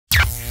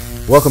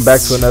Welcome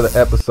back to another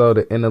episode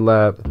of In the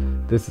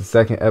Lab. This is the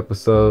second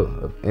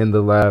episode of In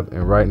the Lab,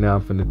 and right now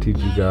I'm finna teach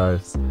you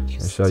guys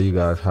and show you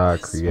guys how I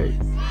create.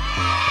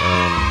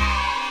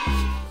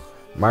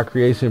 My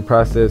creation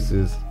process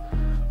is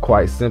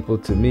quite simple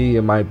to me.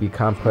 It might be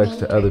complex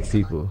to other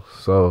people.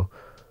 So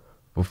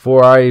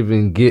before I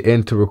even get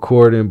into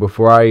recording,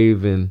 before I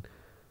even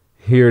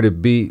hear the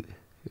beat,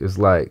 it's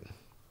like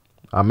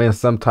I'm in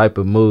some type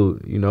of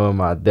mood, in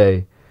my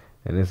day,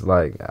 and it's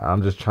like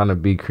I'm just trying to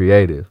be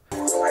creative.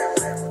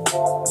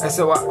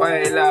 So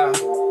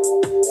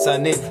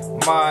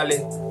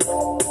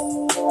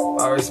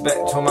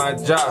respect to my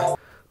job.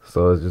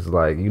 So it's just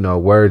like,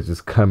 words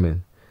just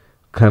coming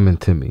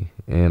to me.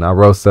 And I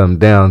wrote something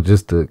down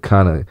just to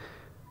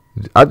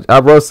I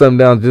wrote something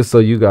down just so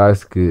you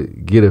guys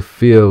could get a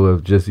feel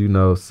of just,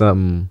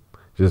 something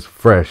just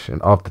fresh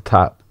and off the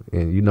top.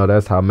 And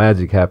that's how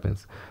magic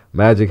happens.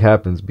 Magic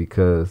happens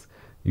because,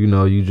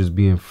 you just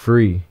being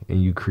free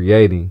and you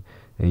creating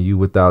and you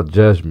without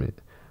judgment.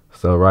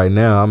 So right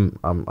now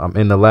I'm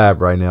in the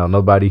lab right now.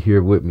 Nobody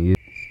here with me.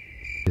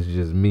 It's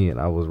just me, and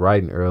I was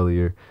writing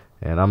earlier,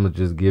 and I'm gonna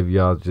just give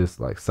y'all just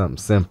like something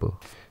simple.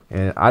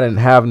 And I didn't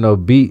have no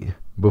beat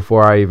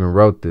before I even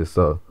wrote this,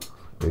 so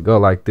it go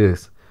like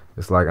this.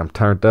 It's like I'm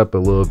turned up a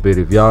little bit.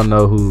 If y'all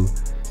know who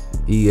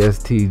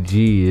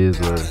ESTG is,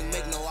 or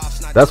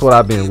that's what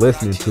I've been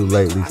listening to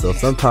lately. So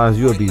sometimes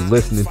you'll be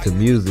listening to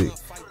music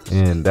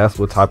and that's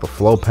what type of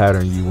flow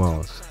pattern you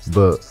want.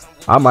 But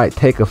I might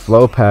take a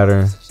flow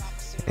pattern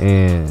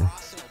and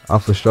I'm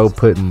for sure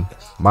putting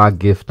my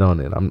gift on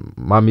it.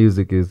 My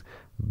music is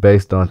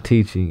based on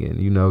teaching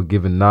and,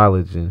 giving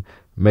knowledge and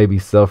maybe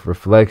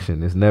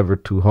self-reflection. It's never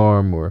to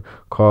harm or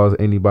cause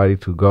anybody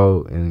to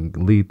go and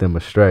lead them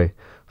astray.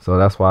 So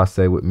that's why I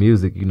say with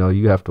music,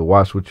 you have to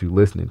watch what you're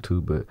listening to,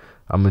 but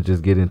I'm going to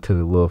just get into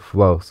the little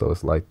flow. So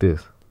it's like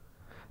this.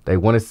 They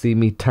want to see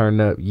me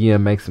turn up, yeah,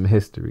 make some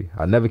history.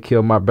 I never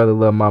killed my brother,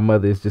 love my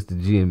mother, it's just a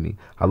G in me.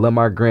 I love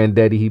my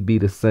granddaddy, he be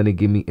the sun and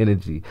give me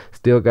energy.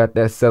 Still got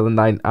that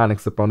selenite and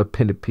onyx up on the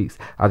pendant piece.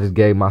 I just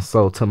gave my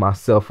soul to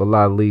myself,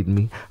 Allah leading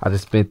me. I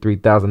just spent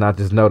 3,000, I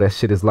just know that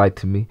shit is light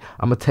to me.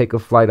 I'ma take a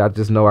flight, I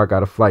just know I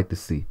got a flight to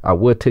see. I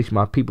would teach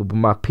my people, but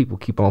my people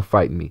keep on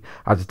fighting me.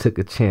 I just took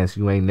a chance,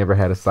 you ain't never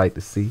had a sight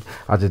to see.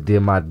 I just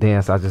did my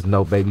dance, I just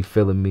know baby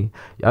feeling me.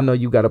 Y'all know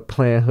you got a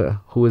plan,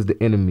 who is the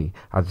enemy?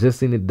 I just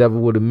seen the devil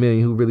with a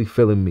million, who really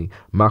feeling me?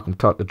 Malcolm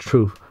taught the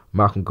truth.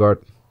 Malcolm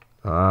Gardner.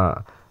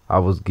 I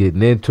was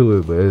getting into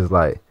it, but it's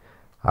like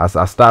I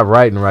stopped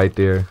writing right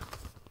there,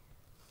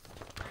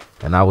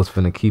 and I was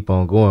finna keep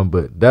on going.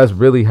 But that's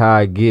really how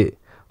I get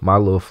my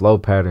little flow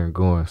pattern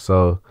going.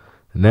 So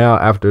now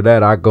after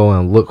that, I go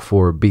and look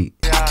for a beat.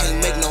 I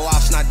can't make no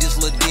ops, not this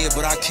little dead,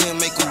 but I can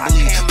make them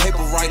bleed.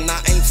 Paper right now,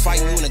 ain't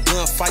fighting you in a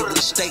gunfight with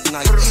a steak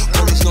knife.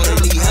 Police know they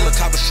need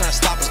helicopters trying to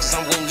stop us, cause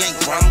I'm gonna yank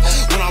right.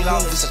 When I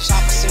move, it's a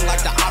chopper, seem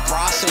like the opera.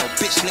 I send a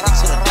bitch nigga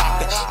to the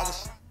doctor.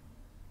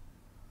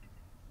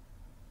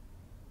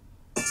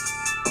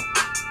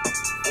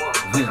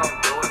 Please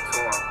don't do it to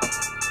him.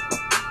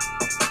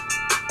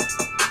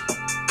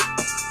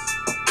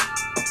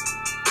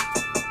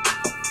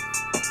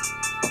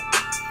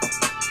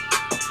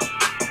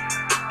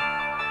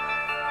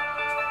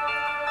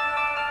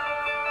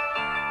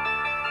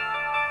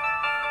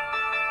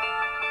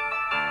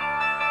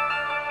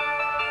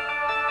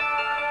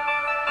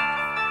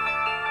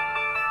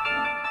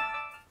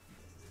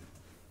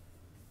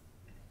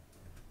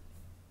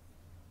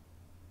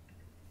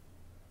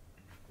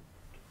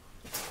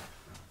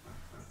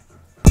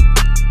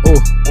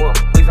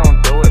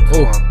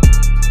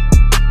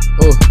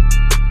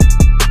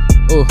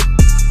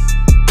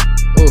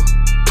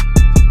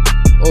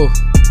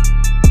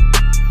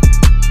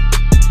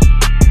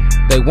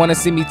 They wanna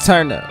see me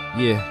turn up,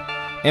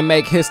 yeah, and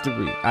make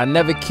history. I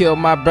never killed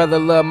my brother,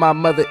 love my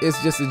mother,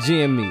 it's just a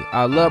G in me.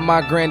 I love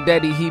my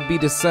granddaddy, he be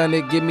the sun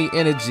that give me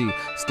energy.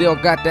 Still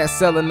got that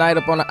selenite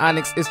up on the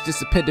onyx, it's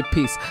just a pendant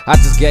piece. I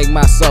just gave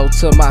my soul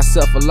to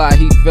myself, Allah,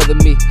 he feeling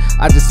me.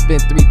 I just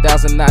spent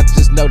 3,000, I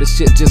just know the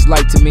shit just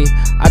light to me.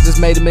 I just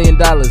made $1 million,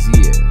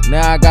 yeah,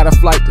 now I got a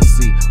flight to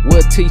see.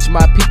 Would teach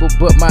my people,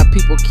 but my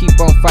people keep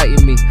on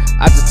fighting me.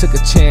 I just took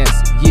a chance,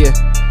 yeah,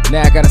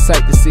 now I got a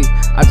sight to see.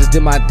 I just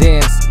did my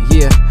dance,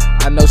 yeah,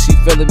 I know she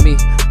feeling me.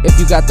 If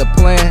you got the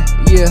plan,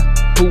 yeah,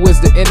 who is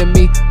the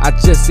enemy? I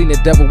just seen the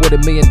devil with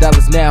 $1 million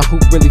now, who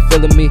really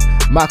feeling me?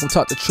 Malcolm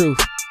taught the truth,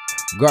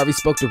 Garvey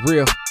spoke the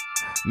real.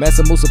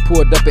 Mansa Musa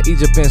pulled up in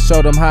Egypt and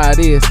showed them how it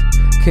is.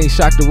 King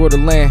Shaka ruled the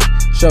land,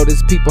 showed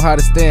his people how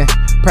to stand.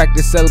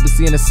 Practice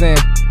celibacy in the sand,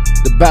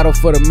 the battle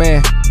for the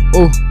man.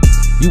 Ooh,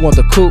 you want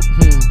the coupe?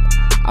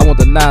 I want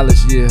the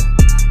knowledge, yeah.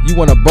 You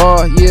want a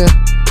bar? Yeah,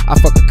 I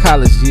fuck a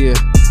college, yeah.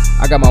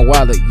 I got my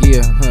wallet,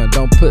 yeah,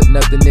 don't put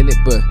nothing in it,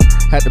 but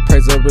had to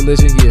praise her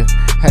religion, yeah.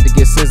 Had to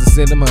get sins and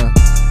send them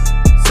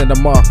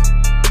off,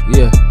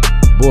 yeah.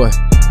 Boy,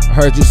 I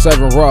heard you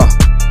serving raw,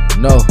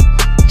 no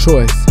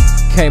choice.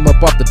 Came up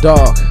off the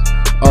dog,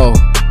 oh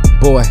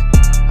boy.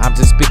 I'm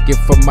just speaking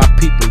for my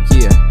people,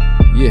 yeah,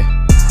 yeah.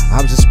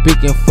 I'm just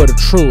speaking for the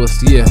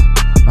truest, yeah.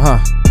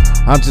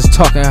 I'm just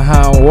talking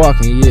how I'm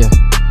walking, yeah.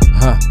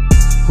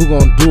 Who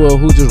gon' do it,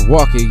 who just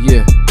walking,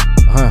 yeah.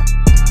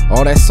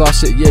 All that soft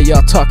shit, yeah,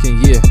 y'all talking,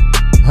 yeah.